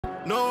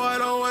No, I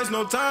don't waste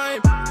no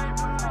time.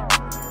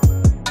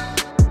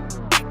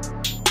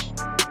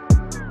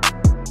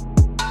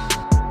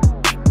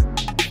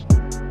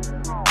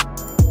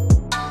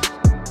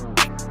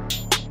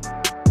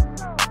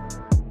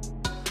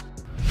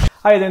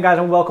 How are you doing, guys,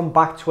 and welcome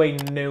back to a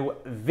new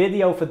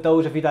video. For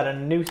those of you that are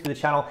new to the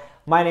channel,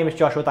 my name is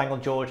Joshua Dangle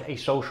George, a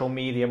social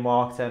media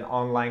marketer and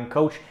online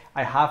coach.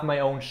 I have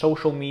my own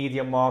social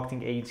media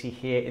marketing agency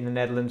here in the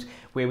Netherlands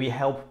where we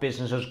help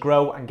businesses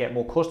grow and get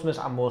more customers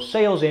and more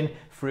sales in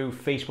through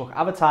Facebook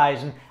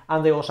advertising.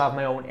 And I also have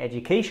my own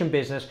education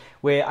business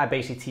where I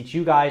basically teach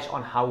you guys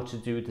on how to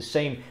do the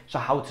same. So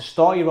how to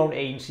start your own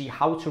agency,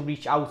 how to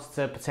reach out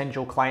to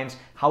potential clients,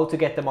 how to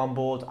get them on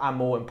board, and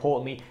more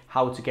importantly,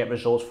 how to get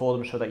results for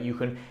them so that you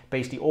can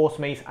basically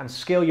automate and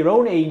scale your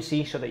own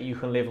agency so that you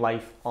can live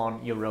life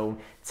on your own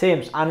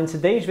terms. And in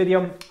today's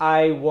video,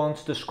 I want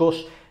to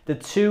discuss the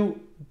two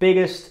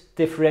biggest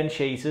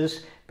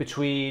differentiators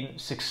between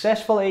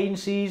successful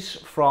agencies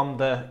from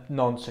the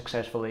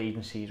non-successful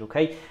agencies,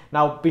 okay?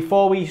 Now,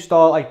 before we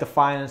start like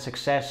defining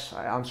success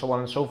and so on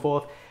and so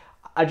forth,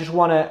 I just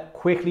want to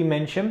quickly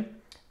mention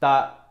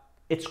that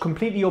it's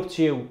completely up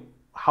to you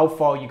how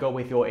far you go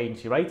with your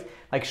agency, right?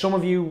 Like some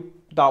of you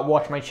that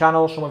watch my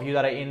channel, some of you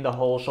that are in the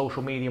whole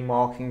social media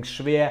marketing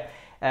sphere,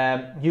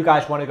 you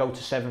guys want to go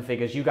to 7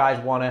 figures. You guys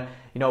want to,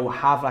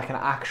 have like an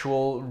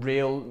actual,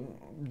 really,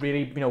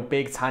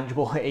 big,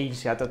 tangible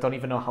agency. I don't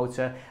even know how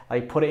to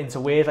like put it into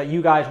words. Like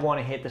you guys want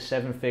to hit the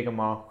 7-figure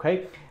mark,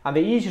 okay? And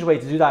the easiest way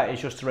to do that is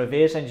just to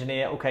reverse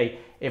engineer. Okay,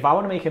 if I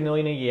want to make $1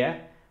 million a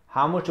year,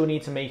 how much do I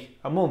need to make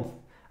a month?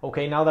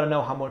 Okay, now that I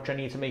know how much I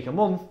need to make a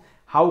month,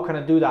 how can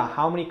I do that?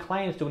 How many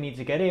clients do I need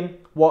to get in?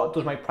 What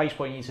does my price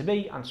point need to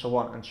be? And so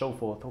on and so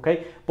forth,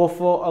 okay? But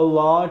for a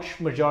large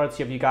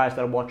majority of you guys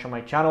that are watching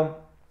my channel,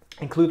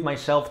 include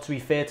myself, to be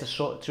fair,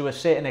 to a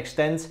certain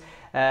extent,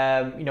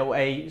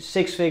 a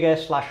 6-figure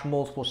 /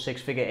 multiple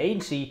 6-figure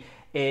agency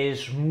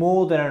is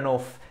more than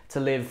enough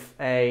to live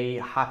a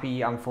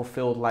happy and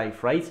fulfilled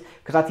life, right?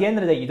 Because at the end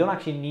of the day, you don't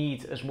actually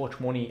need as much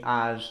money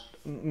as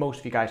most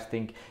of you guys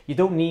think. You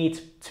don't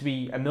need to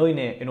be a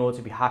millionaire in order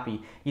to be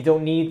happy. You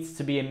don't need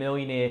to be a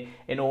millionaire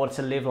in order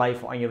to live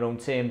life on your own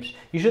terms.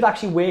 You should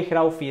actually work it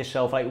out for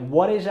yourself. Like,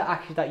 what is it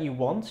actually that you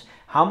want?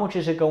 How much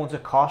is it going to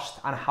cost?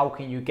 And how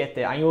can you get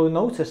there? And you'll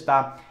notice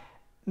that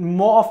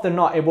more often than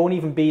not, it won't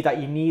even be that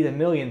you need $1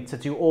 million to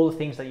do all the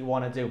things that you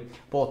want to do.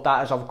 But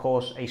that is, of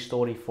course, a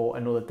story for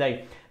another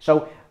day.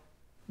 So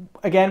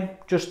again,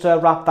 just to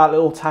wrap that the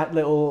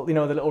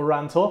little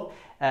rant up,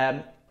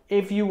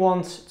 if you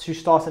want to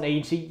start an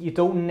agency, you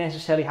don't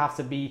necessarily have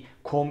to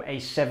become a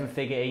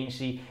 7-figure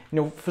agency.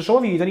 For some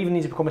of you don't even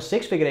need to become a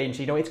 6-figure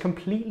agency. It's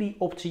completely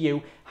up to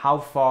you how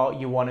far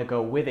you want to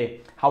go with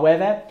it.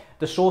 However,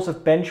 the sort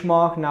of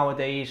benchmark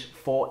nowadays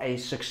for a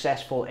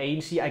successful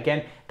agency,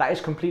 again, that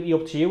is completely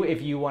up to you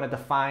if you want to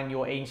define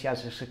your agency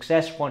as a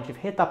success once you've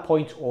hit that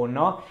point or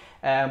not.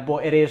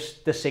 But it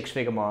is the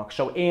 6-figure mark.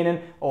 So earning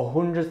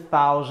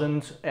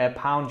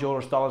 £100,000,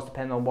 euros, dollars,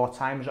 depending on what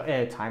time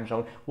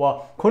zone,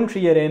 what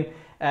country you're in,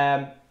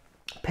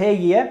 per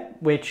year,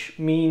 which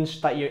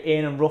means that you're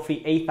earning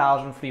roughly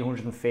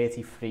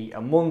 8,333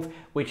 a month,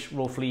 which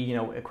roughly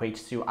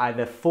equates to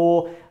either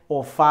 4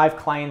 or 5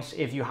 clients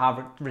if you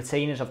have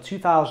retainers of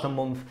 2,000 a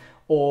month,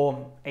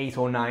 or 8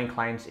 or 9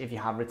 clients if you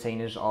have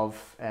retainers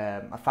of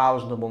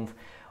 1,000 a month,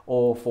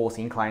 or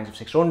 14 clients of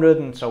 600,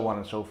 and so on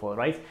and so forth,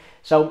 right?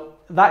 So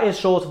that is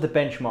sort of the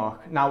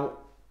benchmark. Now,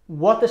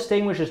 what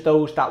distinguishes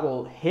those that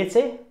will hit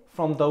it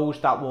from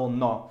those that will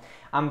not?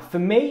 And for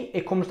me,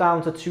 it comes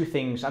down to 2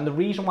 things. And the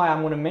reason why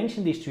I'm going to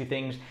mention these 2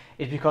 things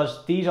is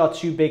because these are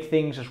 2 big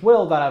things as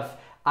well that have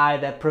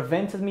either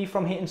prevented me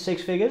from hitting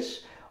 6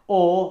 figures,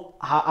 or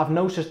I've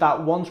noticed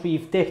that once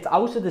we've dipped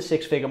out of the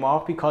 6-figure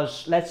mark,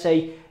 because let's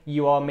say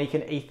you are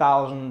making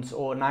 8,000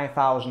 or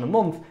 9,000 a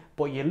month,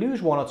 but you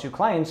lose 1 or 2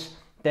 clients,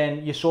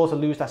 then you sort of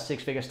lose that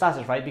 6-figure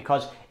status, right?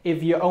 Because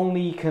if you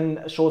only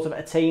can sort of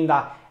attain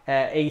that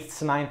 8,000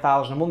 to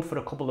 9,000 a month for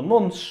a couple of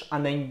months,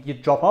 and then you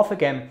drop off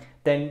again,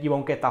 then you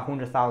won't get that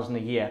 100,000 a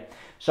year.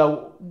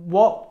 So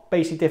what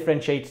basically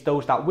differentiates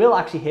those that will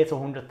actually hit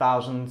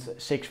 100,000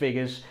 6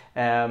 figures,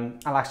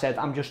 and like I said,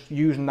 I'm just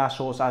using that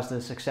source as the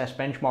success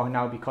benchmark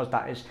now because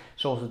that is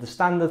sort of the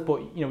standard,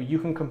 but you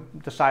can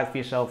decide for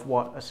yourself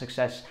what a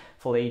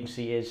successful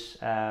agency is,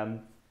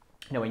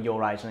 in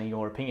your eyes and in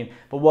your opinion.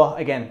 But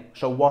what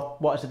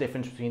is the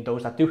difference between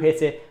those that do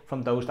hit it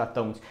from those that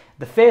don't?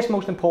 The first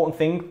most important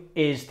thing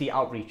is the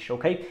outreach,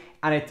 okay?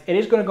 And it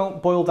is going to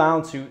boil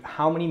down to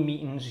how many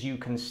meetings you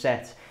can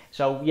set.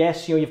 So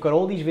yes, you've got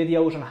all these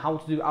videos on how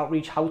to do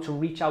outreach, how to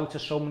reach out to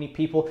so many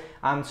people,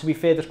 and to be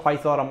fair, there's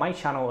quite a lot on my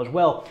channel as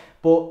well.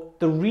 But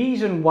the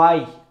reason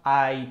why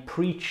I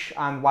preach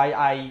and why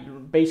I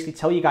basically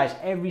tell you guys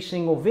every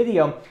single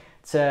video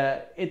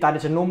that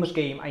it's a numbers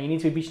game and you need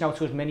to be reaching out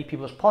to as many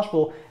people as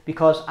possible,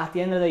 because at the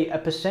end of the day,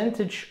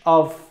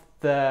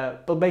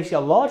 basically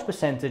a large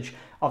percentage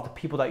of the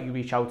people that you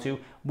reach out to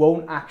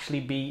won't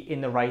actually be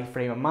in the right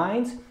frame of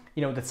mind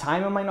You know, the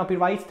timing might not be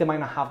right, they might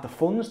not have the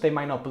funds, they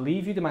might not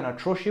believe you, they might not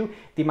trust you,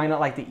 they might not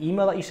like the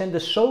email that you send.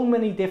 There's so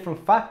many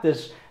different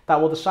factors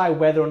that will decide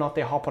whether or not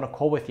they hop on a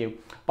call with you.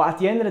 But at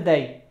the end of the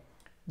day,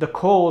 the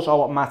calls are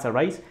what matter,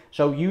 right?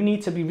 So you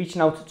need to be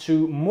reaching out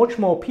to much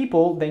more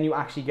people than you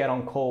actually get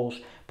on calls.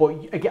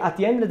 But at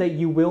the end of the day,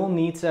 you will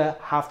need to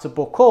have to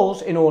book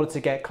calls in order to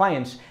get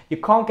clients. You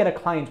can't get a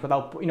client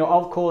without, you know,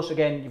 of course,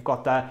 again, you've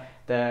got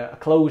the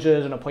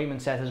closers and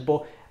appointment setters,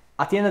 but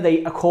at the end of the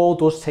day, a call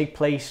does take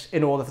place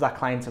in order for that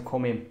client to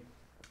come in.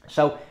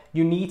 So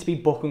you need to be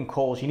booking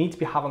calls. You need to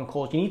be having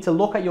calls. You need to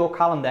look at your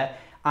calendar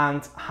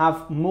and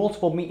have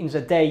multiple meetings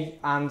a day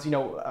and, you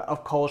know,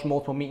 of course,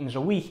 multiple meetings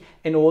a week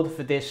in order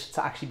for this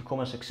to actually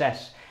become a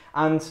success.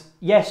 And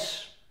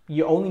yes,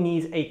 you only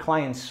need 8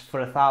 clients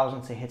for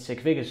 1,000 to hit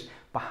 6 figures,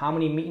 but how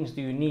many meetings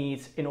do you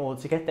need in order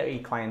to get the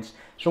 8 clients?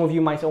 Some of you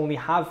might only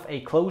have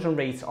a closing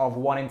rate of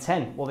 1 in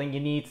 10. Well, then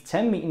you need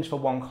 10 meetings for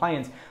 1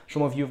 client.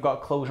 Some of you have got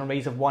a closing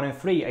rate of 1 in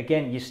 3.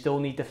 Again, you still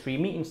need the 3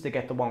 meetings to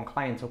get the 1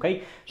 client,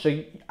 okay?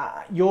 So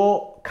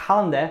your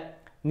calendar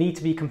needs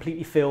to be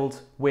completely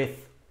filled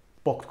with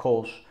booked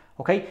calls,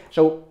 okay?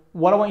 So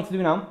what I want you to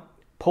do now,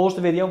 pause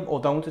the video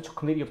or don't, it's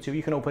completely up to you.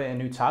 You can open it in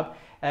a new tab.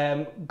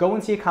 Go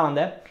into your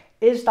calendar.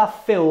 Is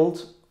that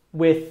filled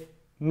with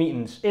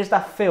meetings? Is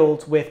that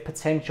filled with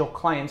potential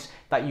clients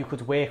that you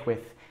could work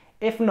with?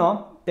 If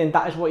not, then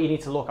that is what you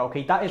need to look at,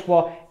 okay? That is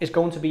what is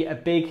going to be a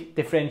big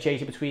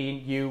differentiator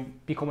between you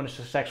becoming a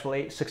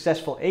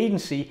successful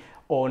agency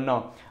or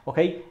not,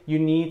 okay? You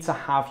need to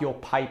have your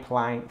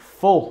pipeline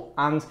full,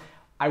 and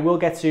I will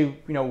get to,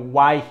 you know,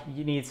 why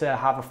you need to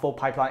have a full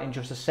pipeline in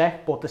just a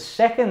sec, but the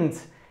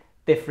second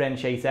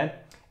differentiator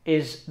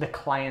is the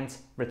client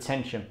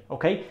retention,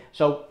 okay?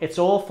 So it's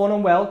all fun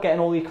and well getting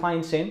all these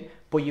clients in,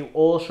 but you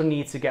also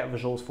need to get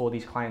results for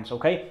these clients,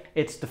 okay?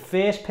 It's the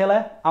first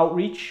pillar,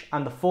 outreach,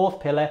 and the fourth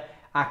pillar,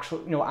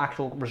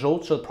 actual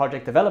results, so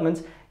project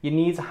development. You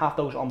need to have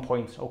those on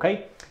point,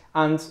 okay?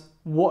 And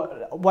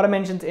what I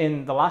mentioned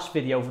in the last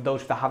video, for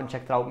those that haven't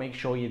checked it out, make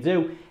sure you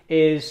do,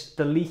 is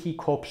the leaky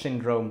cup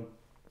syndrome.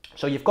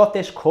 So you've got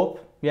this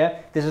cup,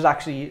 yeah? This is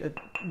actually,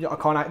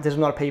 this is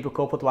not a paper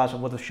cup, otherwise I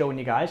would have shown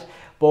you guys.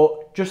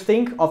 But just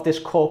think of this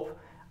cup,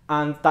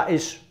 and that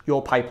is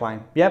your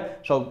pipeline, yeah?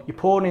 So you're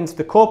pouring into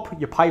the cup,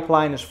 your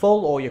pipeline is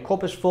full, or your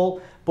cup is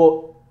full.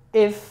 But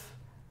if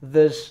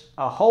there's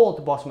a hole at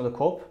the bottom of the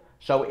cup,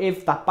 so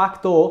if that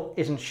back door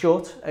isn't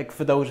shut, like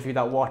for those of you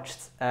that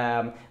watched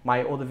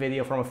my other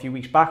video from a few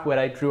weeks back where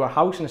I drew a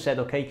house and I said,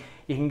 okay,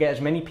 you can get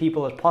as many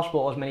people as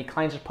possible, as many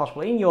clients as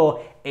possible in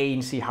your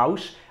agency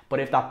house, but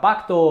if that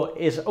back door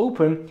is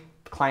open,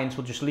 clients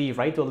will just leave,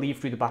 right? They'll leave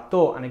through the back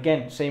door. And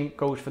again, same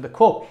goes for the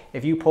cup.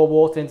 If you pour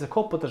water into the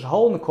cup, but there's a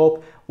hole in the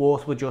cup,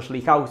 water will just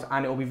leak out,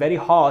 and it will be very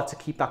hard to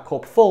keep that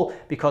cup full,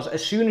 because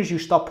as soon as you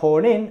stop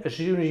pouring in, as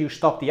soon as you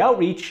stop the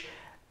outreach,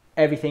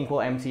 everything will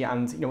empty,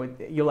 and you know,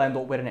 you'll end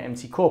up with an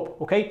empty cup,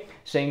 okay?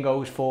 Same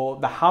goes for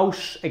the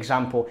house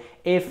example.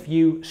 If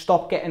you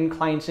stop getting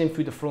clients in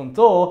through the front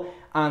door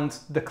and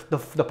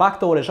the back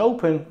door is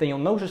open, then you'll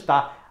notice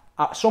that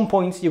at some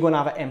point you're going to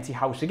have an empty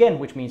house again,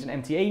 which means an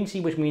empty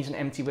agency, which means an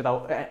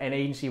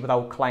agency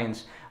without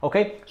clients,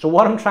 okay? So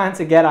what I'm trying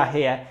to get at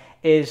here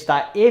is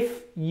that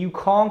if you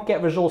can't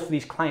get results for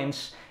these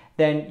clients,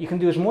 then you can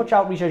do as much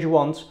outreach as you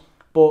want,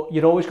 but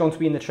you're always going to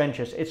be in the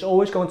trenches. It's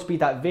always going to be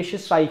that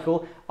vicious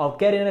cycle of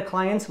getting a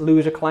client,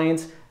 lose a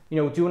client, you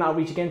know, doing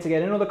outreach again to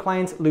get another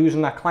client,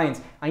 losing that client.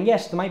 And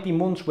yes, there might be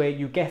months where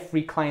you get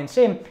 3 clients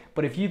in,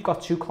 but if you've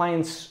got 2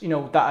 clients, you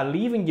know, that are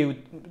leaving you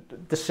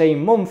the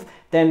same month,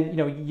 then, you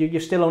know, you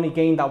still only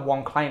gained that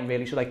 1 client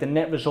really. So like the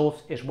net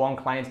result is 1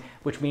 client,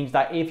 which means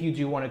that if you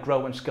do want to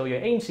grow and scale your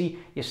agency,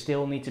 you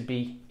still need to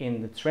be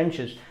in the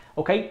trenches,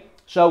 okay?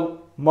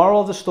 So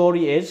moral of the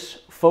story is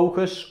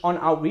focus on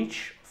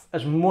outreach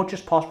as much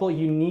as possible.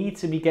 You need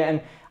to be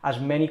getting as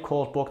many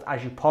calls booked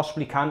as you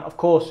possibly can. Of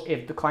course,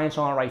 if the clients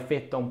aren't a right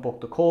fit, don't book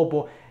the call,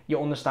 but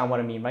you understand what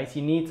I mean, right?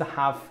 You need to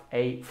have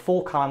a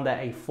full calendar,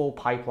 a full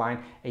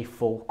pipeline, a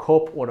full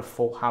cup, or a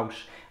full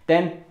house.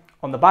 Then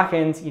on the back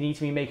end, you need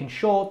to be making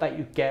sure that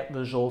you get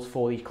results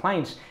for these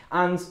clients,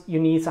 and you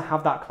need to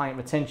have that client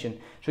retention.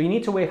 So you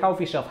need to work out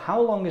for yourself, how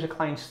long is a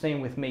client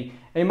staying with me?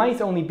 It might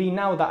only be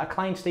now that a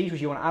client stays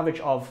with you on average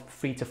of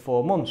 3 to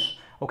 4 months.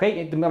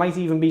 Okay, there might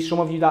even be some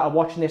of you that are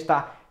watching this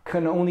that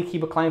can only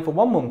keep a client for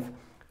 1 month.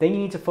 Then you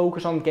need to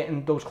focus on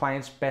getting those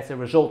clients better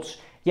results.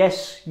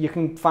 Yes, you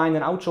can find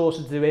an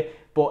outsourcer to do it,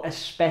 but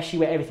especially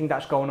with everything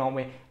that's going on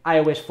with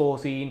iOS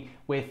 14,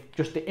 with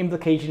just the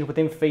implications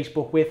within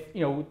Facebook, with,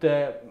 you know,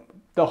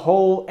 the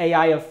whole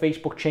AI of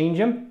Facebook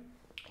changing,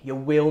 you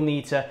will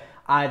need to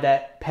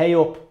either pay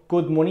up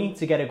good money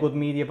to get a good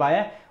media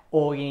buyer,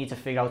 or you need to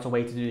figure out a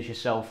way to do this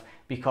yourself.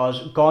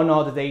 Because gone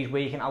are the days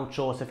where you can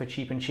outsource it for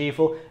cheap and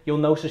cheerful. You'll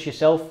notice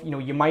yourself, you know,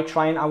 you might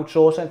try and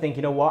outsource it and think,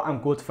 you know what,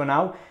 I'm good for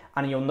now.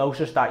 and you'll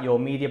notice that your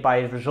media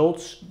buyer's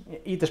results,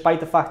 despite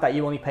the fact that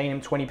you're only paying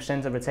him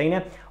 20% of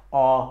retainer,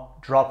 are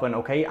dropping,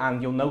 okay?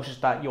 And you'll notice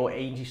that your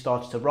agency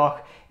starts to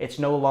rock. It's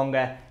no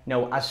longer,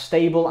 as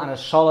stable and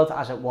as solid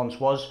as it once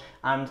was.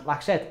 And like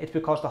I said, it's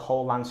because the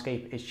whole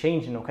landscape is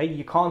changing, okay?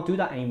 You can't do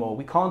that anymore.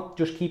 We can't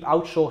just keep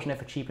outsourcing it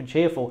for cheap and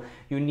cheerful.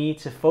 You need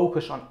to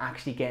focus on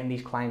actually getting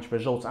these clients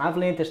results. And I've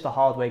learned this the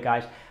hard way,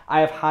 guys.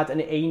 I have had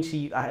an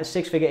agency, a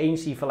six-figure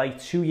agency for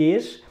like 2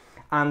 years.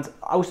 And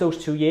out of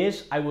those 2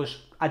 years,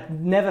 I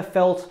never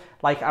felt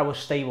like I was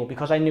stable,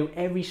 because I knew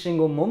every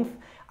single month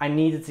I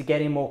needed to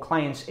get in more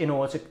clients in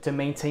order to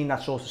maintain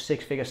that sort of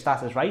six-figure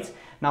status, right?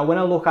 Now, when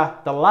I look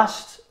at the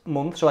last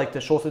month, so like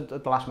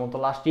the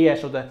last year,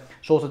 so the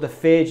sort of the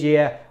third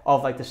year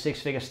of like the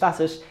six-figure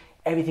status,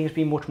 everything's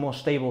been much more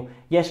stable.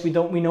 Yes, we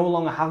no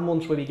longer have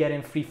months where we get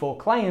in 3-4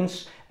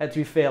 clients. To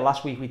be fair,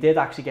 last week we did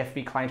actually get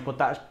 3 clients, but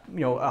that's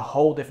a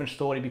whole different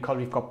story because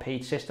we've got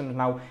paid systems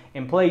now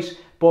in place.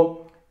 But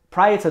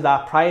prior to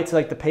that, prior to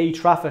like the paid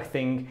traffic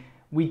thing,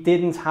 we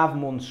didn't have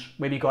months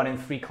where we got in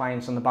 3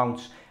 clients on the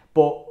bounce.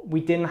 But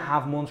we didn't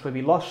have months where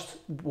we lost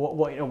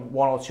 1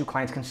 or 2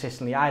 clients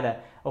consistently either,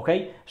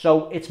 okay?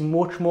 So it's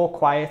much more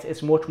quiet,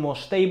 it's much more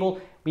stable.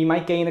 We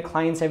might gain a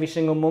client every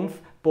single month,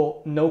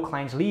 but no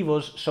clients leave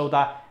us, so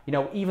that,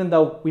 even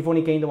though we've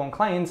only gained 1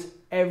 client,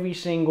 every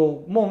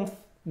single month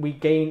we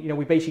gain,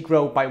 we basically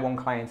grow by 1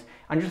 client.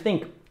 And just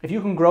think, if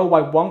you can grow by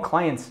 1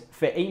 client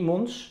for 8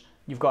 months,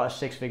 you've got a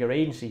 6-figure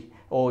agency,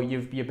 or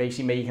you're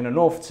basically making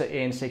enough to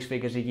earn 6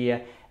 figures a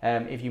year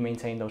if you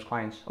maintain those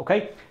clients,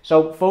 okay?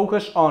 So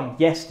focus on,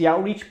 yes, the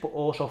outreach, but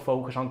also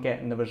focus on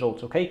getting the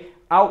results, okay?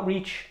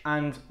 Outreach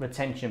and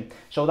retention.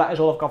 So that is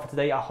all I've got for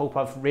today. I hope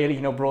I've really,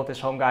 brought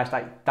this home, guys.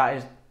 That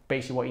is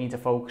basically what you need to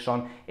focus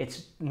on.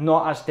 It's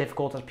not as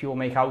difficult as people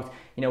make out.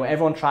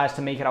 Everyone tries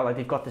to make it out like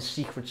they've got the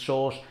secret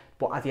sauce,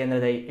 but at the end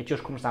of the day, it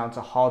just comes down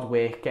to hard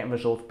work, getting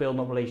results, building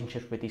up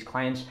relationships with these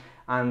clients,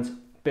 and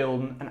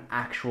building an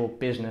actual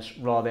business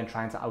rather than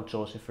trying to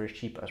outsource it for as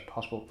cheap as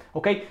possible.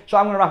 Okay, so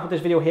I'm going to wrap up this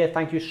video here.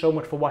 Thank you so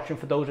much for watching.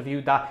 For those of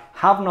you that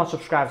have not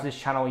subscribed to this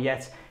channel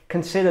yet,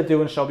 consider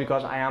doing so,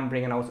 because I am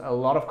bringing out a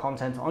lot of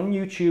content on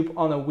YouTube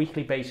on a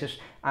weekly basis.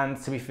 And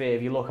to be fair,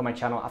 if you look at my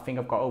channel, I think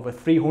I've got over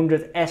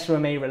 300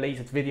 SMMA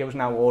related videos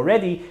now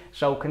already.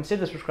 So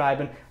consider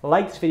subscribing,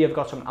 like this video if you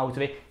got something out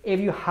of it. If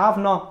you have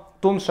not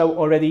done so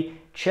already,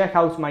 check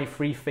out my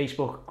free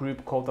Facebook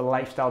group called the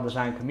Lifestyle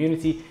Design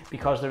Community,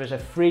 because there is a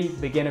free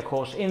beginner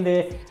course in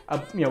there,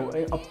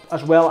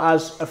 as well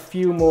as a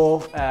few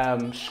more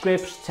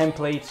scripts,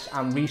 templates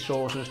and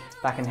resources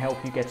that can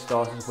help you get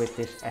started with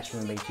this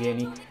SMMA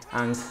journey.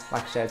 And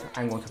like I said,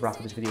 I'm going to wrap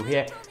up this video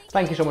here.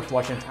 Thank you so much for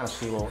watching, and I'll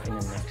see you all in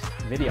the next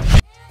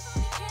video.